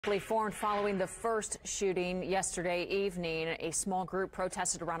Formed following the first shooting yesterday evening. A small group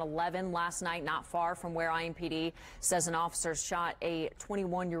protested around 11 last night, not far from where IMPD says an officer shot a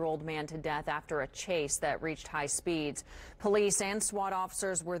 21-year-old man to death after a chase that reached high speeds. Police and SWAT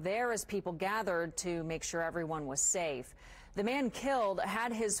officers were there as people gathered to make sure everyone was safe. The man killed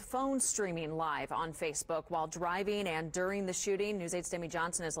had his phone streaming live on Facebook while driving and during the shooting. News 8's Demi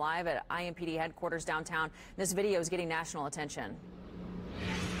Johnson is live at IMPD headquarters downtown. This video is getting national attention.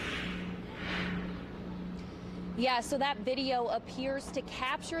 Yeah, so that video appears to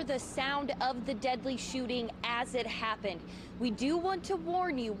capture the sound of the deadly shooting as it happened. We do want to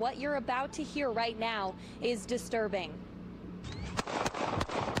warn you, what you're about to hear right now is disturbing.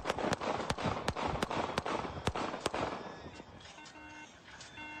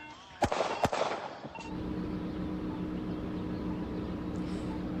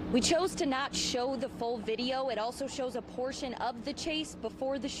 We chose to not show the full video. It also shows a portion of the chase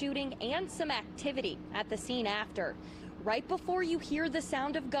before the shooting and some activity at the scene after. Right before you hear the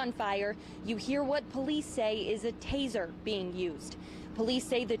sound of gunfire, you hear what police say is a taser being used. Police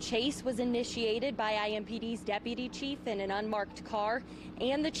say the chase was initiated by IMPD's deputy chief in an unmarked car,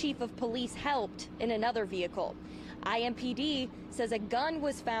 and the chief of police helped in another vehicle. IMPD says a gun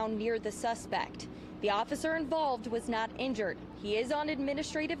was found near the suspect. The officer involved was not injured. He is on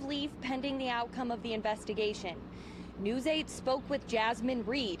administrative leave pending the outcome of the investigation. News 8 spoke with Jasmine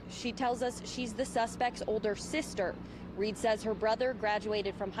Reed. She tells us she's the suspect's older sister. Reed says her brother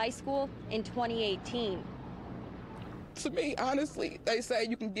graduated from high school in 2018. To me, honestly, they say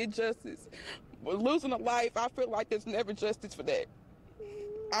you can get justice. But losing a life, I feel like there's never justice for that.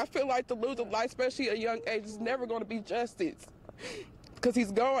 I feel like to lose a life, especially at a young age, is never going to be justice. Because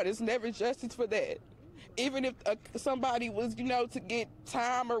he's gone. It's never justice for that. Even if somebody was, to get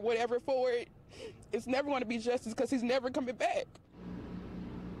time or whatever for it, it's never going to be justice because he's never coming back.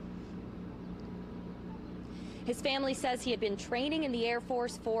 His family says he had been training in the Air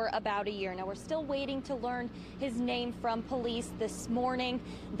Force for about a year. Now, we're still waiting to learn his name from police this morning.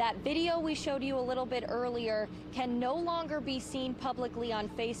 That video we showed you a little bit earlier can no longer be seen publicly on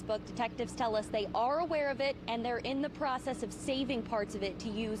Facebook. Detectives tell us they are aware of it, and they're in the process of saving parts of it to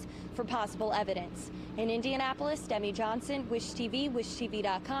use for possible evidence. In Indianapolis, Demi Johnson, Wish TV,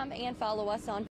 wishtv.com, and follow us on